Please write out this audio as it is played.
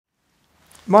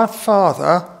My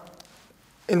father,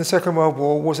 in the Second World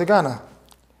War, was a gunner.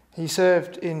 He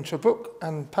served in Trebuk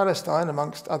and Palestine,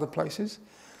 amongst other places,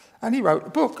 and he wrote a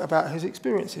book about his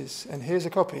experiences, and here's a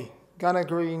copy, Gunner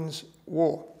Green's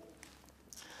War.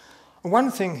 And one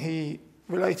thing he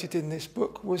related in this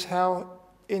book was how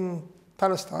in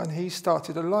Palestine he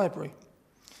started a library.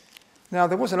 Now,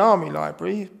 there was an army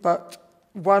library, but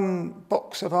one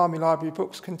box of army library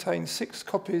books contained 6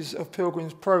 copies of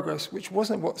Pilgrim's Progress, which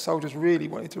wasn't what soldiers really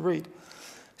wanted to read.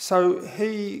 So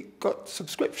he got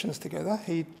subscriptions together.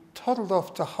 He toddled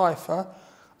off to Haifa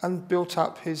and built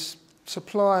up his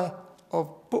supply of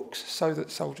books so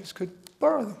that soldiers could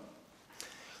borrow them.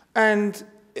 And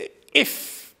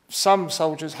if some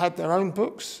soldiers had their own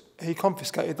books, he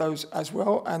confiscated those as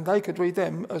well, and they could read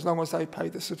them as long as they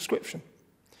paid the subscription.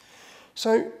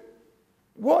 So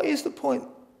what is the point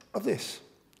of this?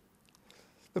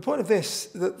 The point of this,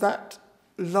 that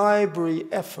library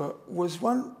effort was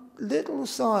one little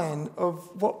sign of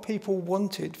what people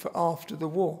wanted for after the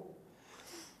war.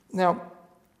 Now,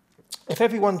 if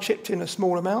everyone chipped in a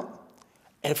small amount,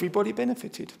 everybody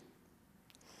benefited.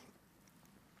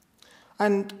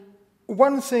 And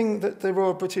one thing that the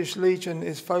Royal British Legion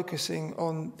is focusing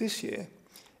on this year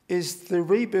is the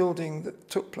rebuilding that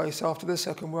took place after the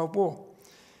Second World War.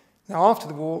 Now, after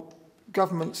the war,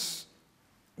 governments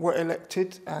were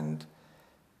elected, and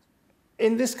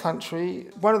in this country,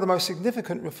 one of the most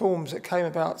significant reforms that came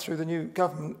about through the new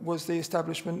government was the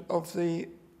establishment of the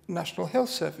National Health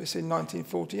Service in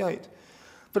 1948.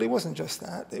 But it wasn't just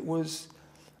that. It was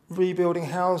rebuilding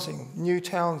housing, new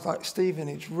towns like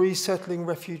Stevenage, resettling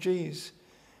refugees,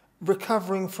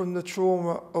 recovering from the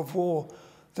trauma of war.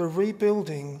 The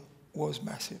rebuilding was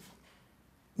massive.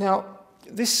 Now,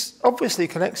 this obviously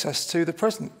connects us to the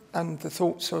present and the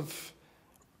thoughts of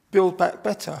build back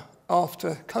better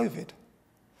after COVID.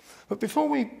 But before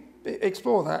we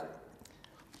explore that,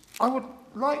 I would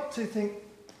like to think,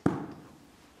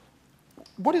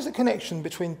 what is the connection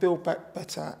between Build Back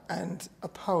Better and a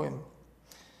poem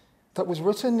that was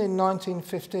written in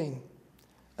 1915,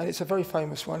 and it's a very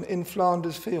famous one, In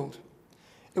Flanders Field?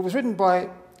 It was written by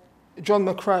John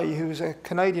McCrae, who was a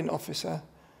Canadian officer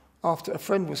after a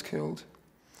friend was killed,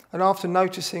 and after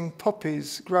noticing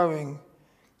poppies growing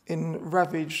in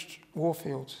ravaged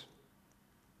warfields.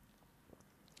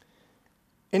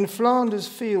 In Flanders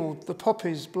Field, the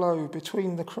poppies blow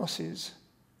between the crosses,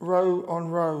 row on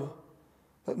row,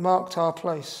 that marked our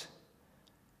place.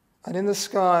 And in the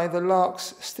sky, the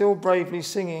larks, still bravely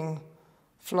singing,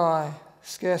 fly,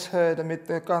 scarce heard amid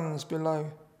the guns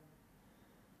below.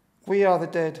 We are the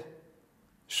dead.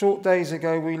 Short days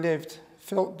ago we lived,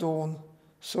 felt dawn,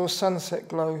 saw sunset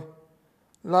glow,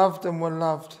 loved and were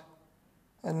loved,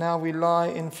 and now we lie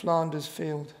in Flanders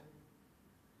Field.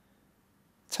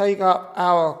 Take up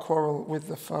our quarrel with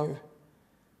the foe.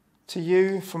 To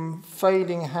you from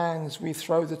failing hands we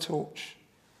throw the torch.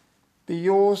 Be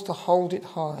yours to hold it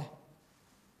high.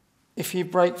 If you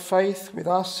break faith with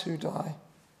us who die,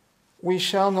 we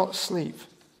shall not sleep,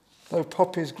 though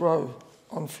poppies grow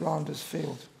on Flanders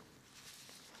Field.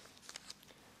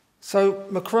 So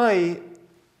McCrae,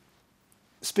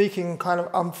 speaking kind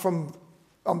of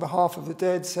on behalf of the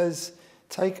dead, says,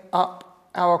 take up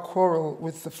our quarrel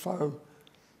with the foe.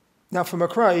 Now, for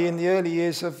McCrae, in the early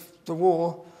years of the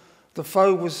war, the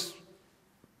foe was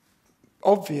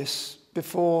obvious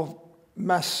before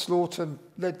mass slaughter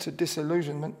led to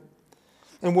disillusionment.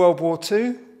 In World War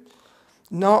II,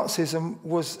 Nazism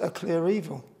was a clear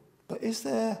evil. But is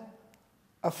there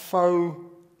a foe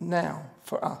now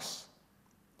for us?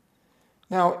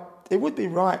 Now, it would be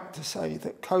right to say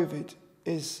that COVID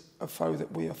is a foe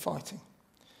that we are fighting.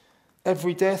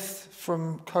 Every death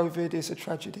from COVID is a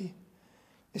tragedy,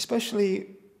 especially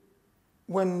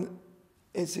when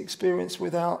it's experienced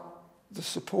without the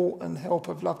support and help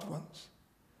of loved ones.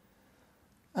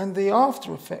 And the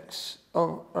after effects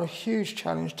are a huge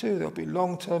challenge too. There'll be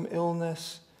long-term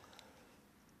illness,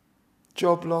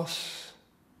 job loss,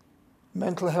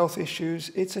 mental health issues.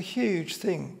 It's a huge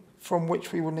thing from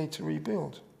which we will need to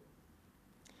rebuild.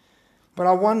 But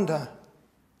I wonder,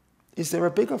 is there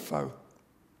a bigger foe?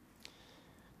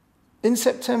 In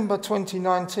September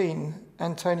 2019,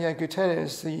 Antonio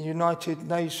Guterres, the United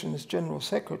Nations General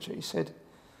Secretary, said,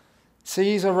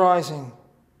 "Seas are rising,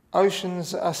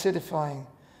 oceans are acidifying,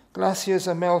 glaciers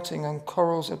are melting and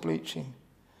corals are bleaching.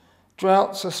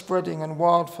 Droughts are spreading and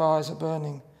wildfires are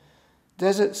burning.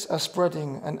 Deserts are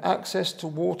spreading and access to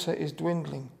water is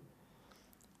dwindling.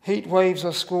 Heat waves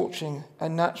are scorching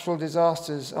and natural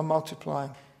disasters are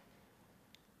multiplying.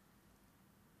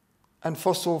 And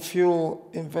fossil fuel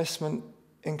investment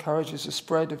encourages the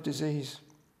spread of disease."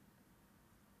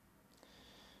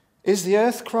 Is the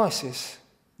earth crisis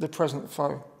the present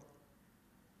foe?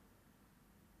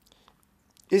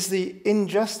 Is the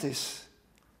injustice,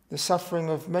 the suffering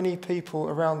of many people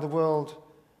around the world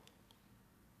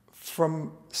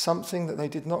from something that they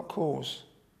did not cause?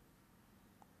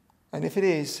 And if it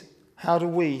is, how do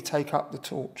we take up the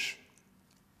torch?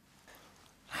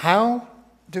 How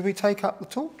do we take up the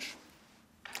torch?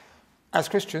 As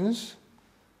Christians,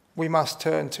 we must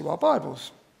turn to our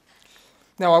Bibles.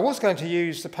 Now, I was going to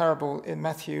use the parable in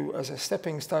Matthew as a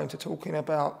stepping stone to talking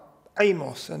about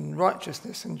Amos and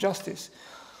righteousness and justice.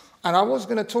 And I was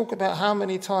going to talk about how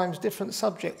many times different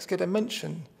subjects get a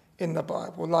mention in the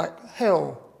Bible, like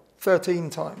hell 13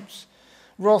 times,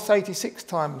 wrath 86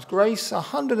 times, grace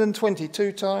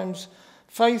 122 times,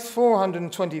 faith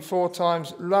 424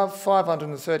 times, love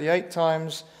 538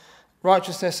 times,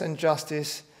 righteousness and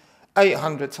justice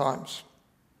 800 times.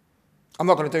 I'm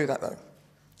not going to do that though.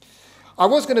 I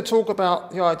was going to talk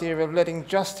about the idea of letting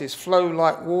justice flow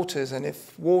like waters, and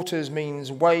if waters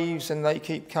means waves and they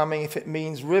keep coming, if it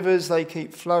means rivers, they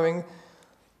keep flowing,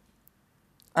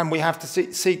 and we have to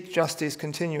seek justice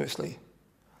continuously.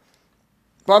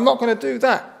 But I'm not going to do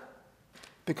that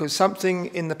because something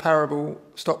in the parable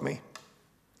stopped me.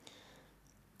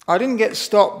 I didn't get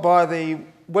stopped by the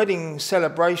wedding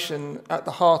celebration at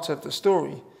the heart of the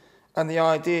story and the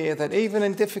idea that even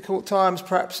in difficult times,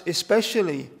 perhaps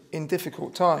especially in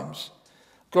difficult times,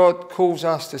 God calls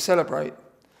us to celebrate.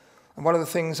 And one of the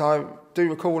things I do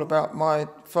recall about my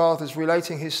father's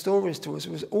relating his stories to us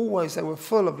was always they were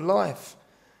full of life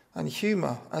and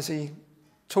humour as he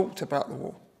talked about the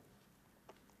war.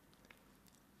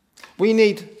 We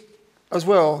need as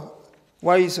well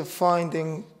ways of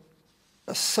finding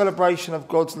a celebration of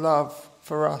God's love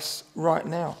for us right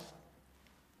now.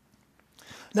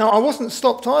 Now, I wasn't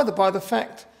stopped either by the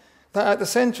fact that at the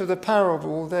centre of the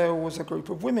parable there was a group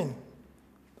of women,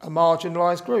 a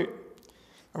marginalised group,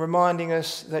 reminding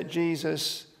us that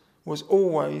Jesus was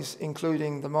always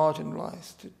including the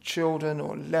marginalised, children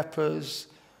or lepers,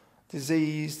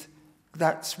 diseased.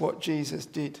 That's what Jesus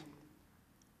did.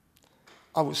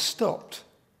 I was stopped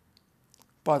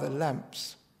by the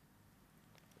lamps.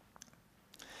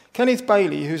 Kenneth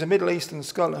Bailey, who's a Middle Eastern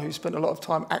scholar who spent a lot of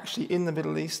time actually in the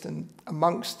Middle East and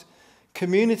amongst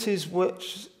communities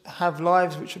which have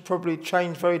lives which have probably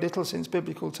changed very little since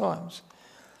biblical times,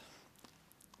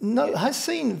 has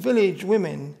seen village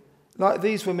women like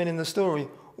these women in the story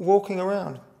walking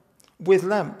around with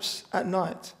lamps at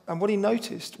night. And what he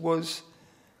noticed was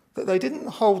that they didn't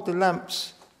hold the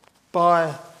lamps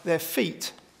by their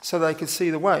feet so they could see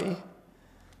the way.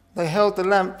 They held the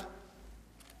lamp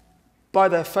by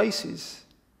their faces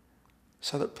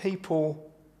so that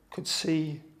people could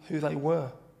see who they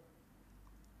were.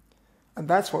 And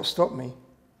that's what stopped me.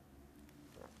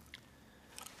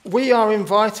 We are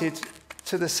invited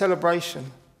to the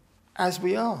celebration as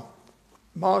we are,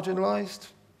 marginalised,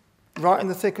 right in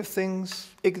the thick of things,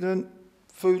 ignorant,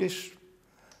 foolish.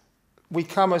 We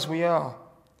come as we are.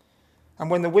 And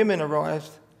when the women arrived,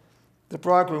 the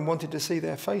bridegroom wanted to see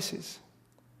their faces.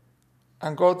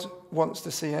 And God wants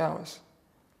to see ours.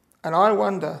 And I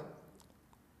wonder,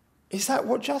 is that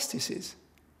what justice is?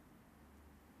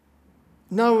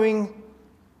 Knowing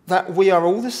that we are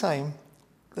all the same,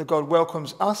 that God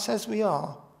welcomes us as we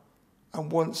are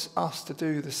and wants us to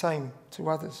do the same to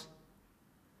others.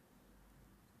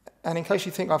 And in case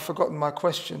you think I've forgotten my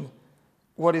question,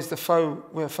 what is the foe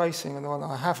we're facing and the one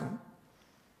I haven't?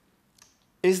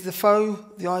 Is the foe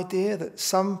the idea that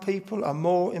some people are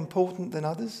more important than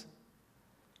others?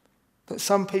 That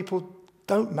some people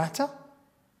don't matter?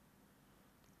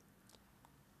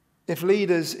 If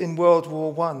leaders in World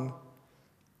War I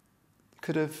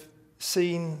could have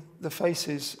seen the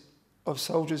faces of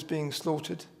soldiers being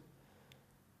slaughtered,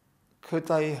 could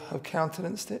they have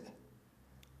countenanced it?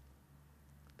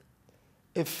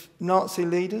 If Nazi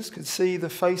leaders could see the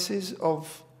faces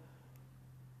of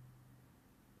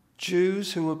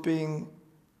Jews who were being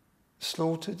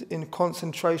slaughtered in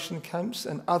concentration camps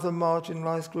and other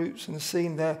marginalised groups and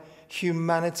seen their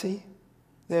humanity,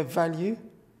 their value,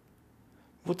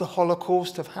 would the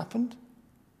Holocaust have happened?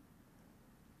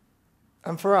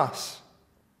 And for us,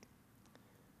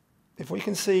 if we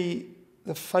can see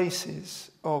the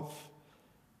faces of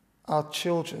our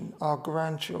children, our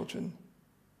grandchildren,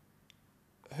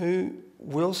 who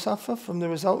will suffer from the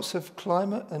results of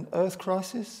climate and earth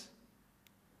crisis,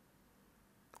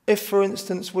 if, for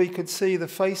instance, we could see the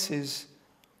faces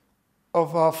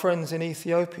of our friends in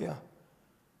Ethiopia,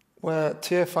 where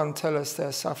Tearfund tell us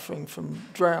they're suffering from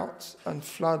droughts and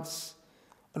floods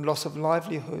and loss of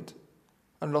livelihood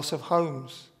and loss of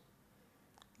homes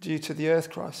due to the earth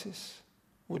crisis,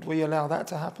 Would we allow that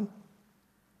to happen?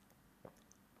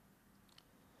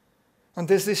 And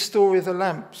does this story of the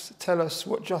lamps tell us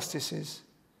what justice is?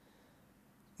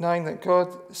 Knowing that God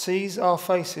sees our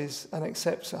faces and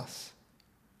accepts us.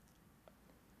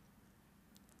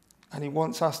 And he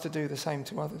wants us to do the same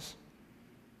to others.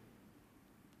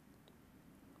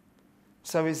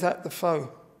 So is that the foe?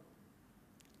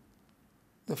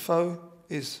 The foe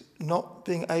is not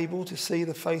being able to see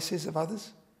the faces of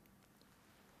others.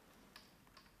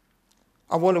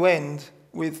 I want to end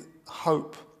with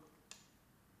hope.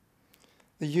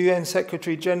 The UN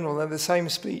Secretary General in the same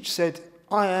speech said,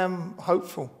 "I am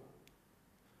hopeful."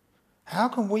 How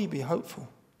can we be hopeful?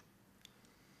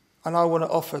 And I want to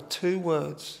offer 2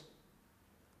 words.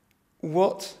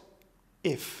 What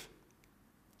if?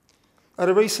 At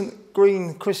a recent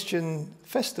Green Christian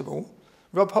festival,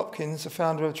 Rob Hopkins, the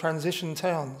founder of Transition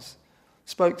Towns,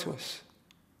 spoke to us.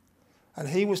 And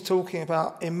he was talking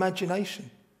about imagination,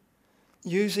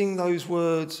 using those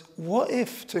words, what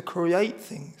if, to create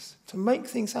things, to make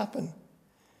things happen.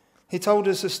 He told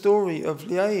us a story of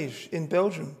Liège in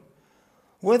Belgium,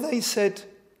 where they said,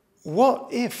 what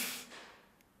if?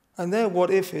 And their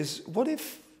what if is, what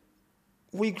if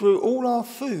we grew all our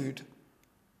food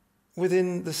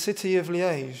within the city of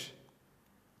Liège?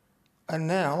 And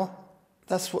now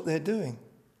that's what they're doing.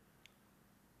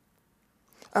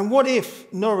 And what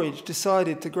if Norwich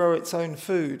decided to grow its own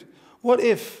food? What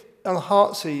if on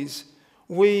Heartsease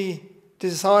we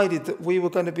decided that we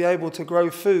were going to be able to grow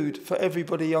food for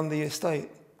everybody on the estate?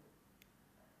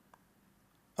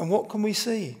 And what can we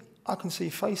see? I can see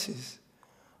faces.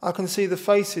 I can see the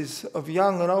faces of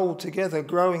young and old together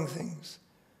growing things.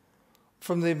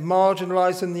 From the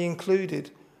marginalised and the included,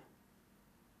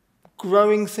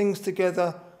 growing things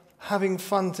together, having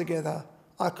fun together.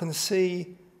 I can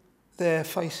see their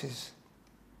faces.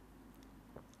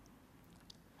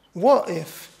 What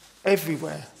if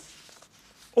everywhere,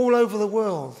 all over the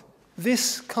world,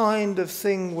 this kind of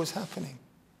thing was happening?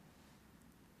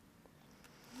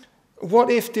 What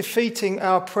if defeating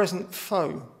our present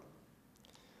foe,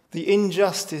 the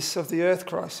injustice of the earth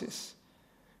crisis,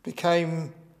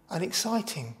 became an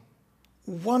exciting,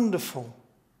 wonderful,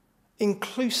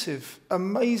 inclusive,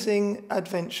 amazing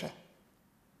adventure?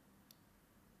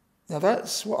 Now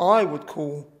that's what I would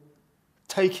call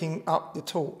taking up the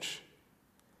torch.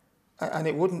 And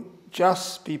it wouldn't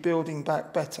just be building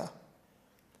back better.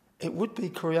 It would be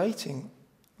creating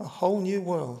a whole new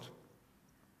world.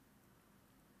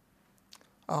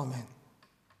 Amen.